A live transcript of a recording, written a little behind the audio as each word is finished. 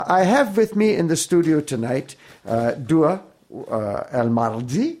I have with me in the studio tonight Duha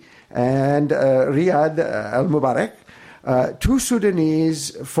Elmardi and Riyad Almubarak, two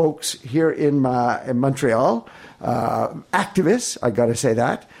Sudanese folks here in Montreal, activists, I got to say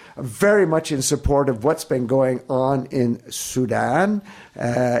that, very much in support of what's been going on in Sudan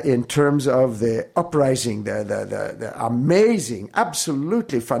in terms of the uprising, the amazing,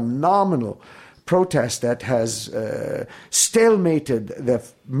 absolutely phenomenal protest that has stalemated the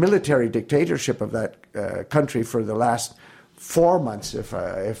military dictatorship of that country for the last 4 months,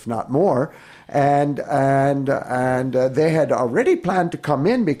 if not more. And they had already planned to come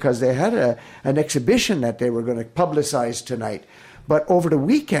in because they had an exhibition that they were going to publicize tonight. But over the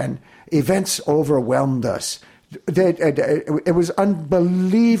weekend, events overwhelmed us. It was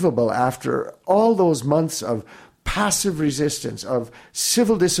unbelievable after all those months of passive resistance, of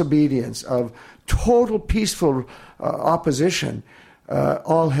civil disobedience, of total peaceful opposition.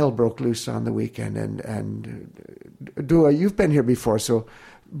 All hell broke loose on the weekend. And Duha, you've been here before, so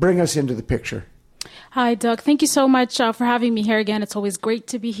bring us into the picture. Hi, Doug. Thank you so much for having me here again. It's always great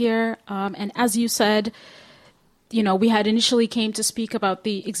to be here. And as you said, we had initially came to speak about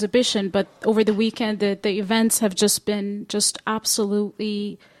the exhibition, but over the weekend, the events have just been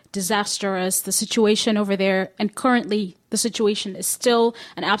absolutely disastrous. The situation over there, and currently the situation is still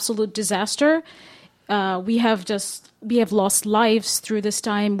an absolute disaster. We have lost lives through this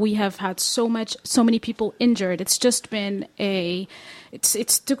time. We have had so many people injured. It's just been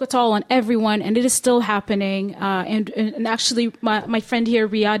it's took a toll on everyone, and it is still happening. And actually, my friend here,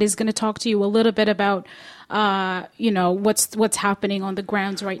 Riyad, is going to talk to you a little bit about what's happening on the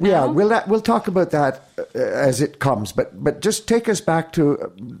grounds right now. Yeah, we'll talk about that as it comes. But just take us back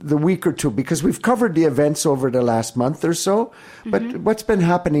to the week or two, because we've covered the events over the last month or so. But what's been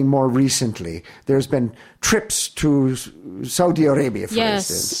happening more recently? There's been trips to Saudi Arabia, for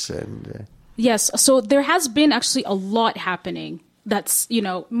instance. And, yes, so there has been actually a lot happening. That's,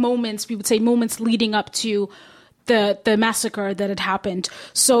 moments leading up to the massacre that had happened.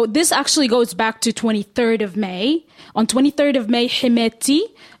 So this actually goes back to 23rd of May. On 23rd of May, Hemeti,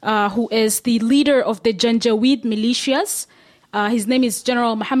 who is the leader of the Janjaweed militias, his name is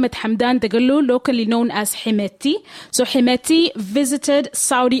General Mohammed Hamdan Dagalo, locally known as Hemeti. So Hemeti visited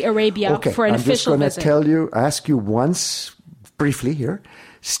Saudi Arabia for an official visit. I'm just going to ask you once briefly here,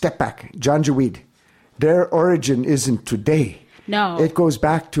 step back. Janjaweed, their origin isn't today. No. It goes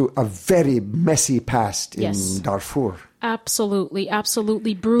back to a very messy past in Darfur. Absolutely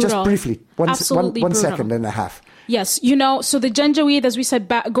brutal. Just briefly, one second and a half. Yes, so the Janjaweed, as we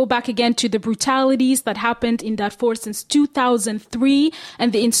said, go back again to the brutalities that happened in Darfur since 2003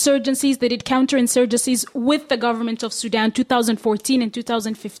 and the insurgencies. They did counterinsurgencies with the government of Sudan, 2014 and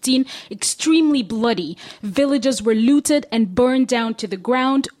 2015, extremely bloody. Villages were looted and burned down to the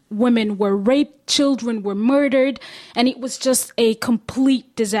ground. Women were raped, children were murdered, and it was just a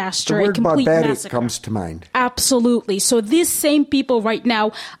complete disaster, a complete barbaric massacre comes to mind. Absolutely. So these same people right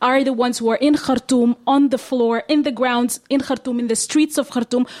now are the ones who are in Khartoum, on the floor, in the grounds, in Khartoum, in the streets of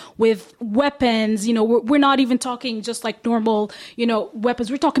Khartoum, with weapons. We're not even talking just like normal,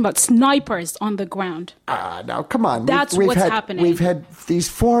 weapons. We're talking about snipers on the ground. Now, come on. That's what's happening. We've had these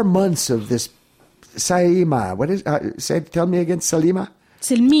 4 months of this Salima. What is, tell me again, Salima?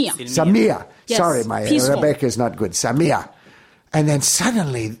 Samia. Yes. Sorry, my Arabic is not good. Samia. And then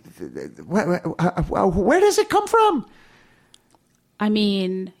suddenly, where does it come from? I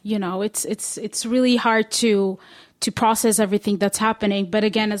mean, it's really hard to process everything that's happening. But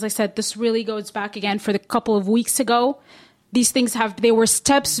again, as I said, this really goes back again for the couple of weeks ago. These things there were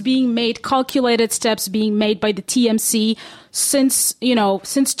steps being made, calculated steps being made by the TMC since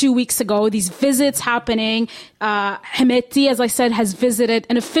 2 weeks ago. These visits happening. Hemeti, as I said, has visited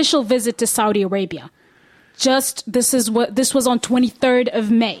an official visit to Saudi Arabia. This was on 23rd of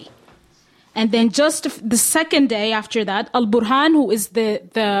May. And then just the second day after that, Al-Burhan, who is the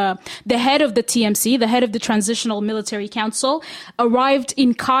head of the TMC, the head of the Transitional Military Council, arrived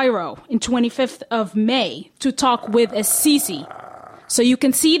in Cairo on 25th of May to talk with Sisi. So you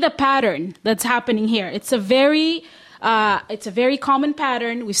can see the pattern that's happening here. It's a very common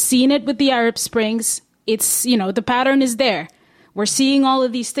pattern. We've seen it with the Arab Springs. It's, the pattern is there. We're seeing all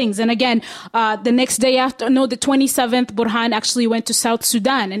of these things. And again, the next day the 27th, Burhan actually went to South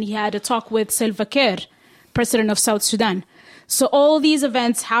Sudan and he had a talk with Salva Kiir, president of South Sudan. So all these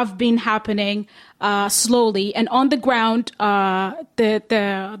events have been happening slowly. And on the ground,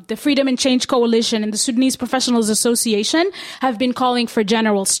 the Freedom and Change Coalition and the Sudanese Professionals Association have been calling for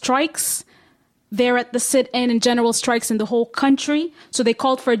general strikes. They're at the sit-in and general strikes in the whole country. So they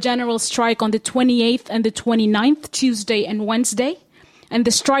called for a general strike on the 28th and the 29th, Tuesday and Wednesday. And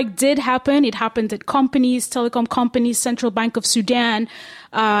the strike did happen. It happened at companies, telecom companies, Central Bank of Sudan,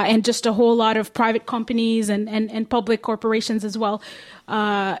 and just a whole lot of private companies and public corporations as well.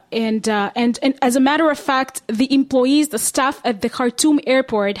 And as a matter of fact, the employees, the staff at the Khartoum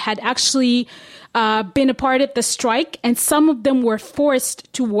airport had actually been a part of the strike, and some of them were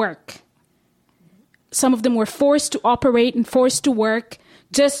forced to work. Some of them were forced to operate and forced to work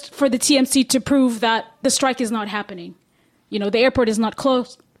just for the TMC to prove that the strike is not happening. You know, the airport is not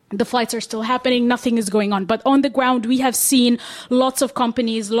closed. The flights are still happening. Nothing is going on. But on the ground, we have seen lots of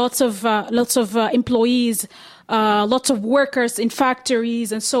companies, lots of employees, lots of workers in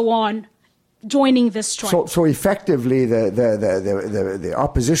factories and so on joining this strike. So effectively, the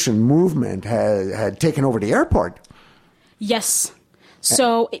opposition movement had taken over the airport. Yes.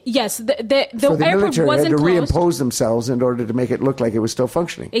 So yes, the so the airport military wasn't had to closed. reimpose themselves in order to make it look like it was still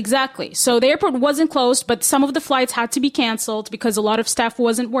functioning. Exactly. So the airport wasn't closed, but some of the flights had to be canceled because a lot of staff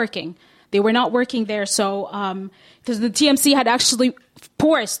wasn't working. They were not working there. So because the TMC had actually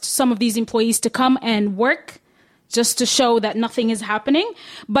forced some of these employees to come and work just to show that nothing is happening.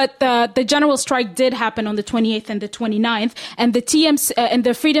 But the general strike did happen on the 28th and the 29th. And the TMC and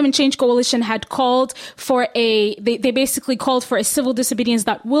the Freedom and Change Coalition had called for they basically called for a civil disobedience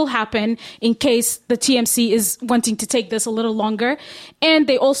that will happen in case the TMC is wanting to take this a little longer. And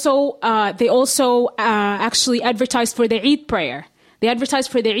they also actually advertised for the Eid prayer. They advertised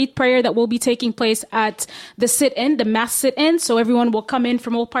for the Eid prayer that will be taking place at the sit-in, the mass sit-in. So everyone will come in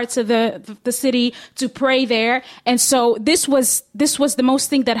from all parts of the city to pray there. And so this was the most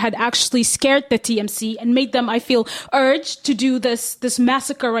thing that had actually scared the TMC and made them, I feel, urged to do this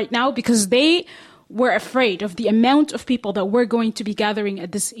massacre right now because they were afraid of the amount of people that were going to be gathering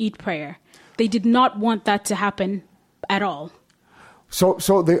at this Eid prayer. They did not want that to happen at all.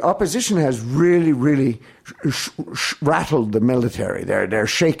 So the opposition has really, really rattled the military. They're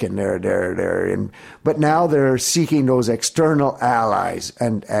shaken. They're in, but now they're seeking those external allies.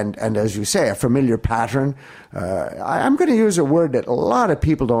 And as you say, a familiar pattern. I'm going to use a word that a lot of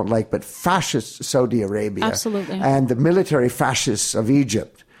people don't like, but fascist Saudi Arabia. Absolutely. And the military fascists of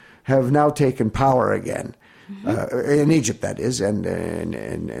Egypt have now taken power again. In Egypt, that is, and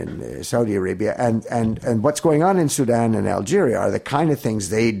in Saudi Arabia, and what's going on in Sudan and Algeria are the kind of things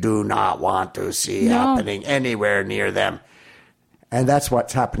they do not want to see happening anywhere near them, and that's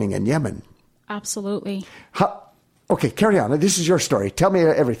what's happening in Yemen. Absolutely. Okay, carry on. This is your story. Tell me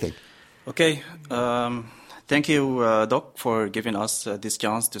everything. Okay. Thank you, Doc, for giving us this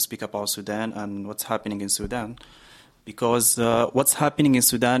chance to speak about Sudan and what's happening in Sudan, because what's happening in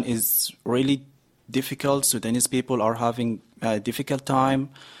Sudan is really difficult. Sudanese people are having a difficult time.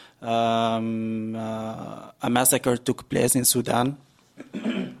 A massacre took place in Sudan.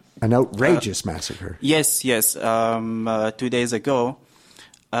 An outrageous massacre. Yes. 2 days ago.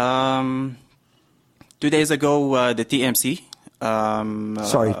 2 days ago, the TMC.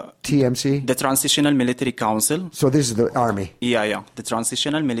 Sorry, TMC? The Transitional Military Council. So this is the army? Yeah. The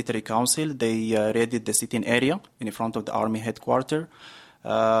Transitional Military Council, they raided the sitting area in front of the army headquarters.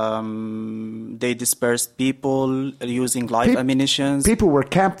 They dispersed people using live ammunition. People were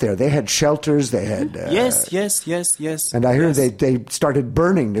camped there. They had shelters. They had... Yes. And I heard they started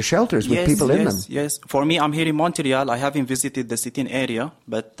burning the shelters with people in them. Yes. For me, I'm here in Montreal. I haven't visited the sitting area,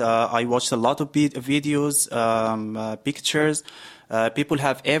 but I watched a lot of videos, pictures. People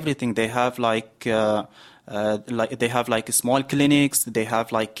have everything. They have they have small clinics, they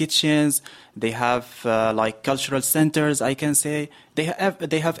have kitchens, they have cultural centers, I can say. They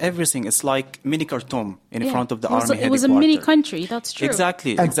have everything. It's like mini Khartoum in front of the army headquarters. It was a mini country, that's true.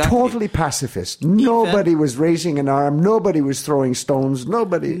 Exactly. And totally pacifist. Nobody was raising an arm, nobody was throwing stones,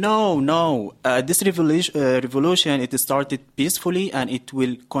 nobody... No. This revolution, it started peacefully and it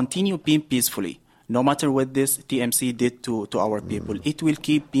will continue being peacefully. No matter what this TMC did to our people, it will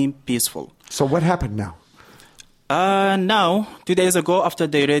keep being peaceful. So what happened now? Now, 2 days ago, after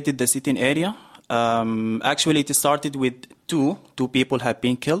they raided the sitting area, actually it started with two people have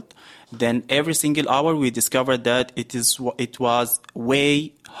been killed. Then every single hour we discovered that it was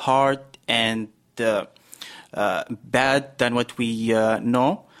way hard and bad than what we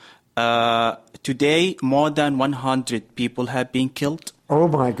know. Today, more than 100 people have been killed. Oh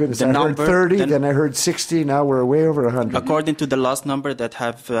my goodness! I heard 30, then I heard 60. Now we're way over 100. According to the last number that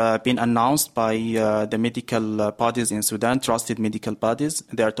have been announced by the medical bodies in Sudan, trusted medical bodies,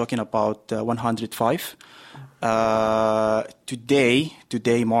 they are talking about 105.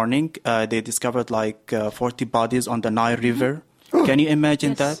 Today morning, they discovered 40 bodies on the Nile River. Can you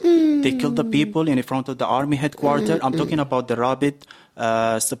imagine that? They killed the people in front of the army headquarters. I'm talking about the rapid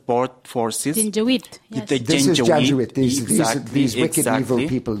support forces. Janjaweed. Yes. This is Janjaweed. These wicked, evil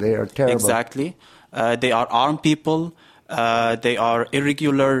people, they are terrible. Exactly. They are armed people. They are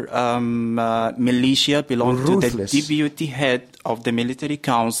irregular militia, belong to the deputy head of the military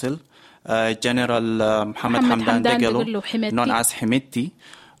council, General Mohammed Hamdan Dagalo, known as Hemeti.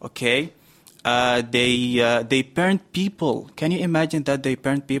 Okay. They burned people. Can you imagine that they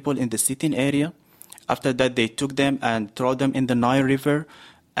burned people in the sitting area? After that, they took them and threw them in the Nile River.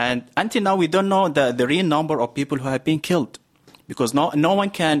 And until now, we don't know the real number of people who have been killed, because no one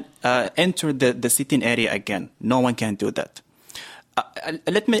can enter the sitting area again. No one can do that.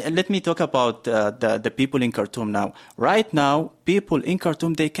 Let me talk about the people in Khartoum now. Right now, people in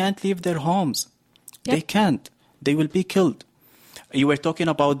Khartoum, they can't leave their homes. Yep. They can't. They will be killed. You were talking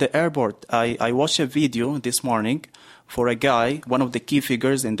about the airport. I watched a video this morning for a guy, one of the key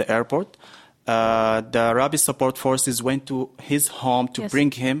figures in the airport. The rapid support forces went to his home to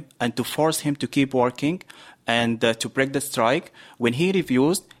bring him and to force him to keep working and to break the strike. When he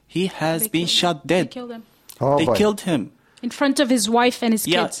refused, he has been shot dead. They killed him. They killed him. In front of his wife and his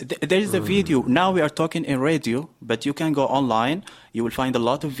kids. Yeah, there is a video. Now we are talking in radio, but you can go online. You will find a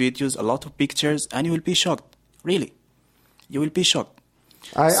lot of videos, a lot of pictures, and you will be shocked. Really. You will be shocked.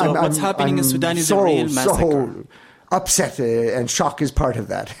 What's happening in Sudan is a real massacre. So upset, and shock is part of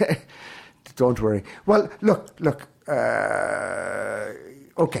that. Don't worry. Well, look.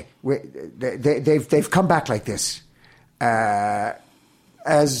 Okay, they've come back like this.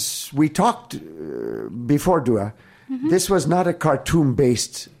 As we talked before, Duha, this was not a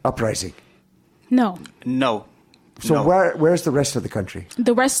Khartoum-based uprising. No. So where's the rest of the country?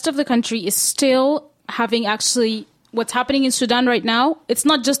 The rest of the country is still having actually what's happening in Sudan right now. It's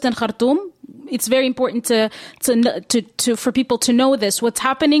not just in Khartoum. It's very important for people to know this. What's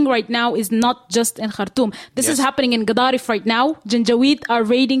happening right now is not just in Khartoum. This is happening in Gadarif right now. Janjaweed are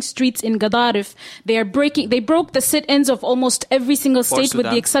raiding streets in Gadarif. They broke the sit-ins of almost every single state with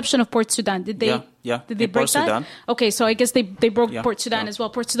the exception of Port Sudan. Did they? Yeah. Did they break that? Sudan. Okay, so I guess they broke Port Sudan as well.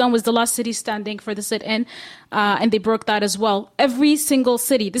 Port Sudan was the last city standing for the sit-in, and they broke that as well. Every single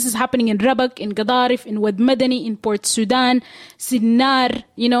city. This is happening in Rabak, in Gadarif, in Wad Madani, in Port Sudan, Sinnar.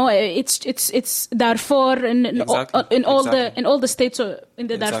 You know, it's Darfur, in all the states in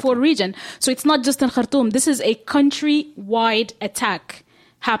the Darfur region. So it's not just in Khartoum. This is a country-wide attack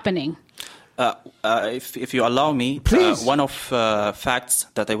happening. If you allow me, one of facts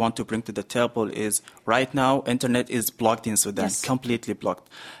that I want to bring to the table is right now internet is blocked in Sudan, completely blocked.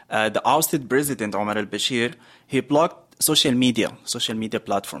 The ousted president Omar al-Bashir, he blocked social media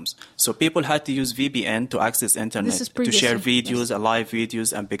platforms. So people had to use VPN to access internet, to share videos, live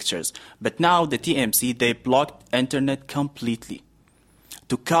videos and pictures. But now the TMC, they blocked internet completely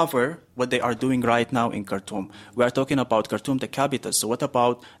to cover what they are doing right now in Khartoum. We are talking about Khartoum, the capital. So what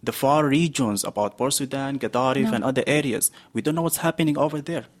about the far regions, about Port Sudan, Gadarif, and other areas? We don't know what's happening over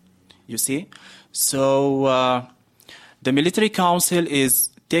there, you see? So the military council is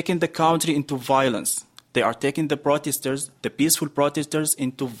taking the country into violence. They are taking the protesters, the peaceful protesters,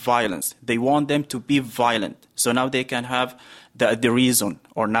 into violence. They want them to be violent. So now they can have the reason,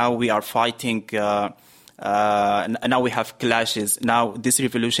 or now we are fighting... now we have clashes. Now this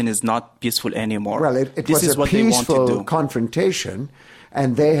revolution is not peaceful anymore. Well, it was a peaceful confrontation,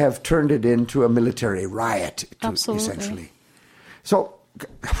 and they have turned it into a military riot, essentially. So,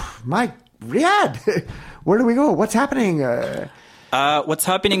 Riyad, where do we go? What's happening? What's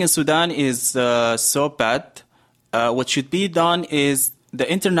happening in Sudan is so bad. What should be done is the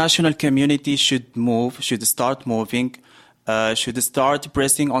international community should start moving. Should start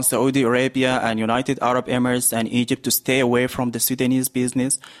pressing on Saudi Arabia and United Arab Emirates and Egypt to stay away from the Sudanese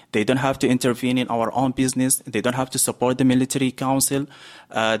business. They don't have to intervene in our own business. They don't have to support the military council.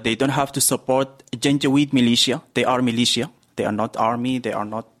 They don't have to support Janjaweed militia. They are militia. They are not army. They are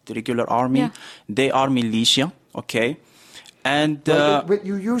not regular army. Yeah. They are militia. Okay. And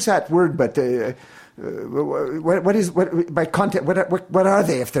you use that word, but by content? What are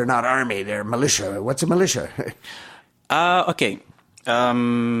they if they're not army? They're militia. What's a militia? Okay.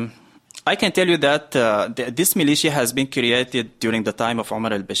 I can tell you that this militia has been created during the time of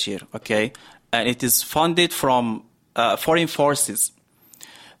Omar al-Bashir, okay? And it is funded from foreign forces.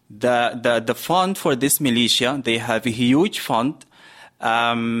 The fund for this militia, they have a huge fund,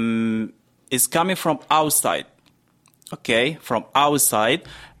 is coming from outside, okay? From outside.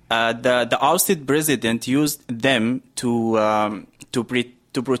 The ousted president used them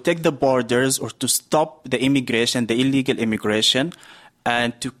to protect the borders or to stop the immigration, the illegal immigration,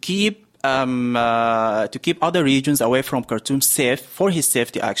 and to keep other regions away from Khartoum safe, for his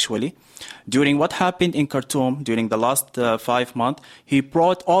safety actually. During what happened in Khartoum during the last 5 months, he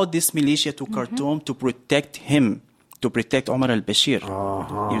brought all this militia to Khartoum to protect him, to protect Omar al-Bashir.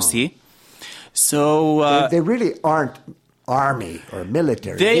 You see? So they really aren't army or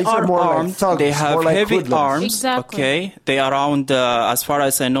military. They These are more armed. like thugs, they have more like heavy hoodlums. arms. Exactly. Okay, they are around. As far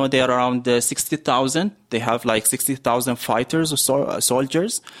as I know, they are around 60,000. They have like 60,000 fighters or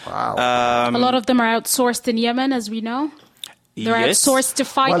soldiers. Wow. A lot of them are outsourced in Yemen, as we know. They're Yes. outsourced to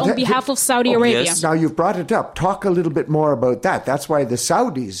fight Well, on behalf of Saudi Arabia. yes. Now you've brought it up. Talk a little bit more about that. That's why the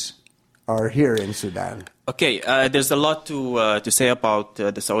Saudis are here in Sudan. Okay, there's a lot to say about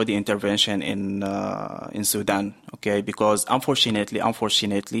the Saudi intervention in Sudan. Okay, because unfortunately,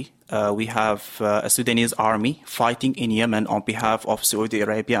 we have a Sudanese army fighting in Yemen on behalf of Saudi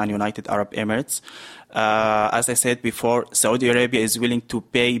Arabia and United Arab Emirates. As I said before, Saudi Arabia is willing to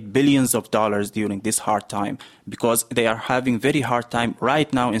pay billions of dollars during this hard time because they are having very hard time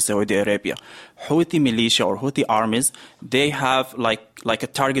right now in Saudi Arabia. Houthi militia or Houthi armies, they have like a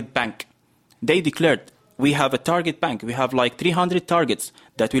target bank. They declared, we have a target bank. We have like 300 targets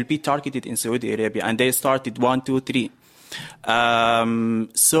that will be targeted in Saudi Arabia. And they started 1, 2, 3.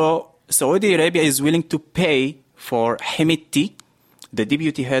 So Saudi Arabia is willing to pay for Hemeti, the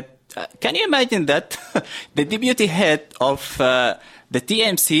deputy head. Can you imagine that? The deputy head of the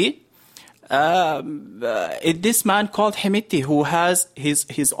TMC, this man called Hemeti, who has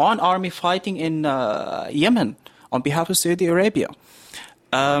his own army fighting in Yemen on behalf of Saudi Arabia.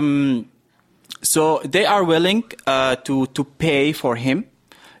 So they are willing to pay for him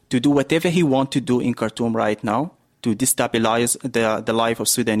to do whatever he wants to do in Khartoum right now, to destabilize the life of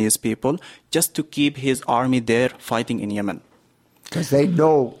Sudanese people, just to keep his army there fighting in Yemen. Because they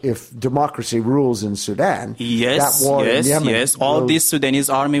know if democracy rules in Sudan, that war in Yemen all this Sudanese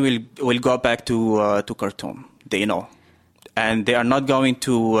army will go back to Khartoum. They know, and they are not going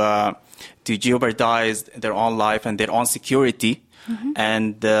to jeopardize their own life and their own security.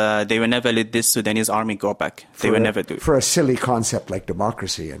 And they will never let this Sudanese army go back. They will never do it. For a silly concept like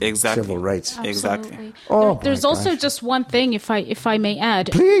democracy and civil rights. Exactly. There's also just one thing, if I may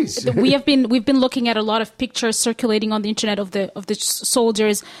add. Please. We've been looking at a lot of pictures circulating on the internet of the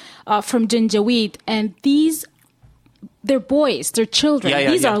soldiers from Janjaweed, and they're boys, they're children.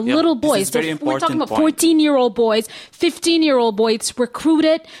 These are little boys. We're talking about 14-year-old boys, 15-year-old boys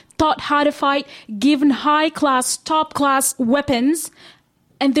recruited, taught how to fight, given high-class, top-class weapons,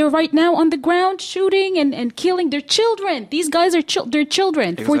 and they're right now on the ground shooting and killing their children. These guys are they're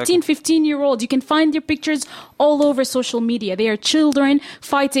children, exactly. 14, 15-year-olds. You can find their pictures all over social media. They are children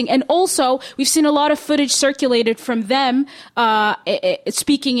fighting. And also, we've seen a lot of footage circulated from them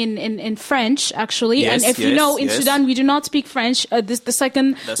speaking in French, actually. Yes, and if you know, in Sudan, we do not speak French. The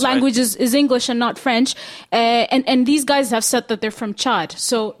second language is English and not French. And these guys have said that they're from Chad.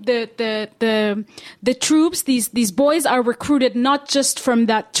 So the troops, these boys are recruited not just from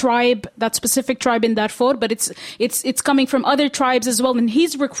that tribe, that specific tribe in Darfur, but it's coming from other tribes as well. And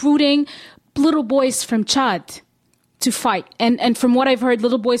he's recruiting little boys from Chad to fight. And from what I've heard,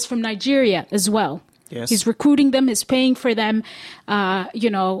 little boys from Nigeria as well. Yes. He's recruiting them, he's paying for them, quite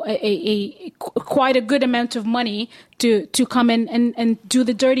a good amount of money to come in and do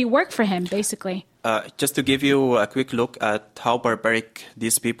the dirty work for him, basically. Just to give you a quick look at how barbaric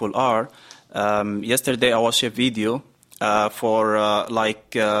these people are, yesterday I watched a video for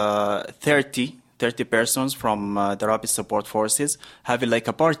 30 persons from the Rapid Support Forces having like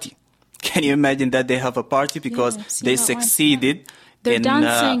a party. Can you imagine that they have a party because they succeeded in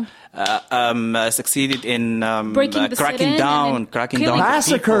dancing. Succeeded in cracking down,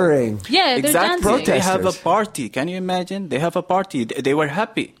 massacring. Yeah, they're dancing. They have a party. Can you imagine? They have a party. They were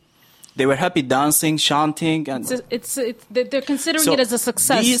happy. They were happy dancing, chanting, and they're considering it as a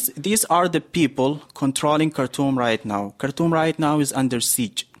success. These are the people controlling Khartoum right now. Khartoum right now is under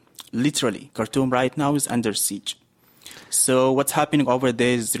siege. Literally, Khartoum right now is under siege. So what's happening over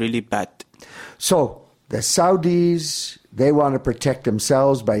there is really bad. So the Saudis, they want to protect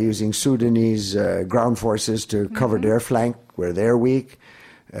themselves by using Sudanese ground forces to cover their flank where they're weak.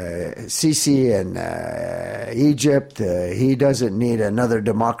 Sisi in Egypt, he doesn't need another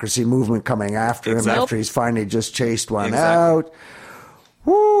democracy movement coming after him after he's finally just chased one out.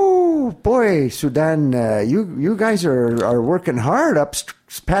 Woo, boy, Sudan, you guys are working hard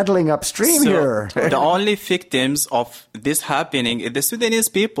paddling upstream here. The only victims of this happening, the Sudanese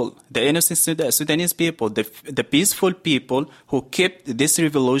people, the innocent Sudanese people, the peaceful people who kept this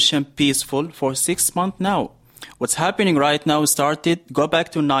revolution peaceful for 6 months now. What's happening right now go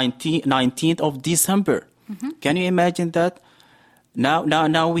back to 19th of December. Can you imagine that?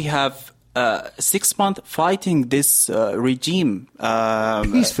 Now we have 6 months fighting this regime.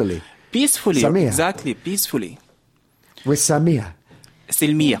 Peacefully. Peacefully, Samia. exactly, peacefully. With Samia.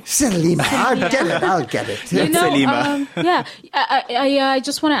 Silmiya. Salima, I'll get it. You know, Salima. yeah, I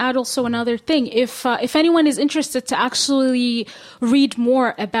just want to add also another thing. If anyone is interested to actually read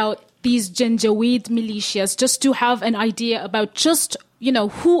more about these Janjaweed militias, just to have an idea about just,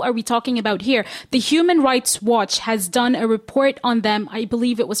 who are we talking about here? The Human Rights Watch has done a report on them. I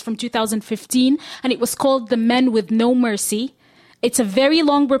believe it was from 2015, and it was called The Men with No Mercy. It's a very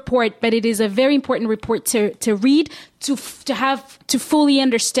long report, but it is a very important report to read, to fully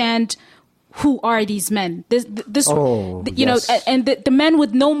understand who are these men. Yes. And the men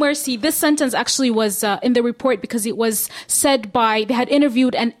with no mercy. This sentence actually was in the report because it was said by, they had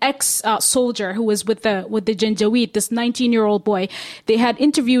interviewed an ex-soldier who was with the Janjaweed, this 19-year-old boy. They had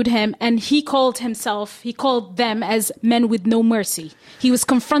interviewed him, and he called them as men with no mercy. He was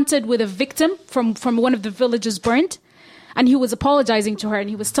confronted with a victim from one of the villages burnt. And he was apologizing to her, and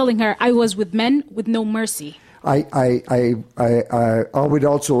he was telling her, I was with men with no mercy. I would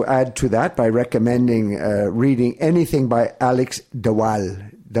also add to that by recommending reading anything by Alex Dawal,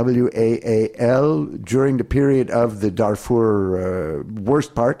 W-A-A-L, during the period of the Darfur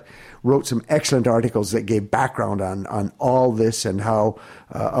worst part, wrote some excellent articles that gave background on all this and how,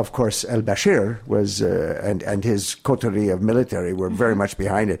 of course, al-Bashir was, and his coterie of military were very much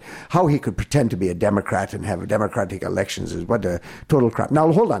behind it. How he could pretend to be a Democrat and have democratic elections is what a total crap.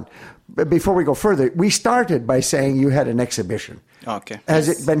 Now, hold on. Before we go further, we started by saying you had an exhibition. Okay. Has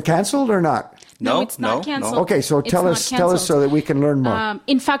it been canceled or not? No, it's not canceled. No. Okay, so tell us so that we can learn more.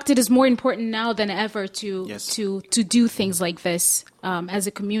 In fact, it is more important now than ever to do things like this as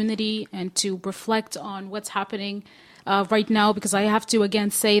a community and to reflect on what's happening right now, because I have to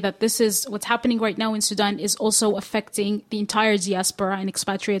again say that what's happening right now in Sudan is also affecting the entire diaspora and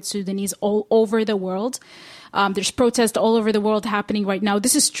expatriate Sudanese all over the world. There's protests all over the world happening right now.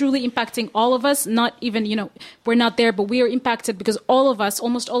 This is truly impacting all of us. Not even, we're not there, but we are impacted because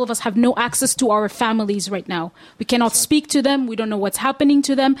almost all of us have no access to our families right now. We cannot speak to them. We don't know what's happening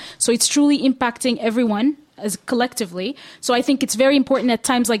to them. So it's truly impacting everyone as collectively. So I think it's very important at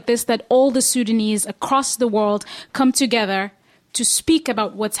times like this that all the Sudanese across the world come together to speak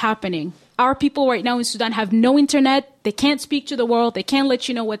about what's happening. Our people right now in Sudan have no internet. They can't speak to the world. They can't let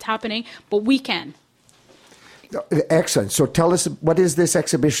you know what's happening, but we can. Excellent. So tell us, what is this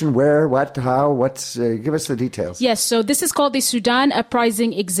exhibition? Where, what, how, give us the details. Yes, so this is called the Sudan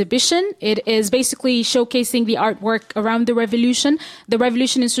Uprising exhibition. It is basically showcasing the artwork around the revolution. The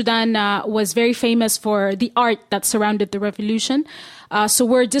revolution in Sudan was very famous for the art that surrounded the revolution. So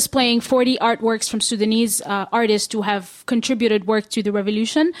we're displaying 40 artworks from Sudanese artists who have contributed work to the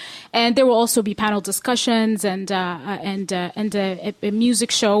revolution, and there will also be panel discussions and a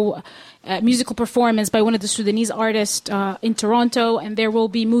music show, musical performance by one of the Sudanese artists in Toronto, and there will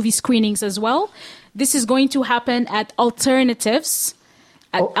be movie screenings as well. This is going to happen at Alternatives.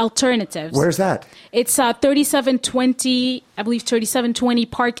 Alternatives. Where's that? It's 3720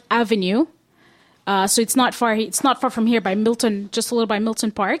 Park Avenue. So it's not far. It's not far from here by Milton, just a little by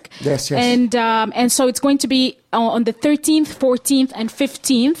Milton Park. Yes. And so it's going to be on the 13th, 14th, and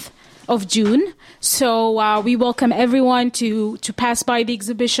 15th of June. So we welcome everyone to pass by the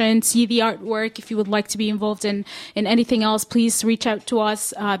exhibition, see the artwork. If you would like to be involved in anything else, please reach out to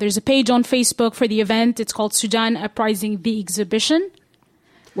us. There's a page on Facebook for the event. It's called Sudan Uprising, the exhibition,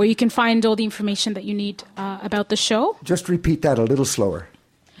 where you can find all the information that you need about the show. Just repeat that a little slower.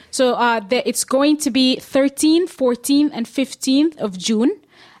 So it's going to be 13th, 14th, and 15th of June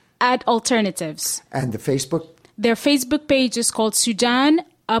at Alternatives. And the Facebook? Their Facebook page is called Sudan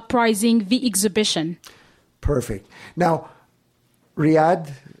Uprising, the exhibition. Perfect. Now,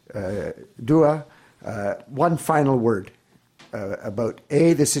 Riyad, Duha, one final word about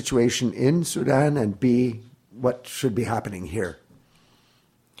A, the situation in Sudan, and B, what should be happening here.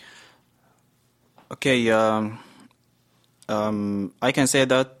 Okay. I can say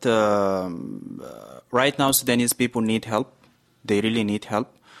that right now Sudanese people need help. They really need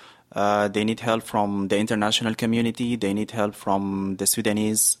help. They need help from the international community. They need help from the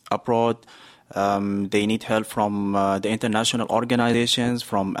Sudanese abroad. They need help from the international organizations,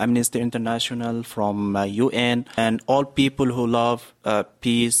 from Amnesty International, from UN, and all people who love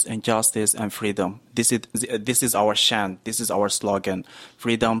peace and justice and freedom. This is our chant. This is our slogan: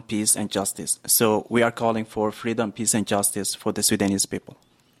 freedom, peace, and justice. So we are calling for freedom, peace, and justice for the Sudanese people.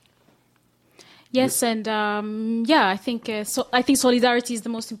 Yes, and I think solidarity is the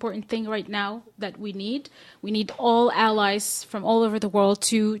most important thing right now that we need. We need all allies from all over the world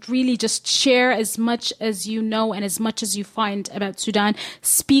to really just share as much as you know and as much as you find about Sudan.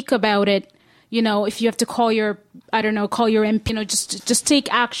 Speak about it. You know, if you have to call your MP, just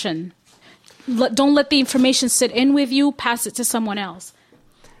take action. Don't let the information sit in with you. Pass it to someone else.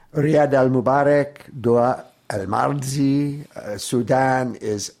 Riyad Almubarak, Duha Elmardi, Sudan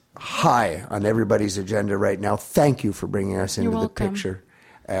is high on everybody's agenda right now. Thank you for bringing us into the picture.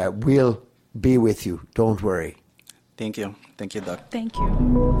 We'll be with you. Don't worry. Thank you. Thank you, Doc. Thank you.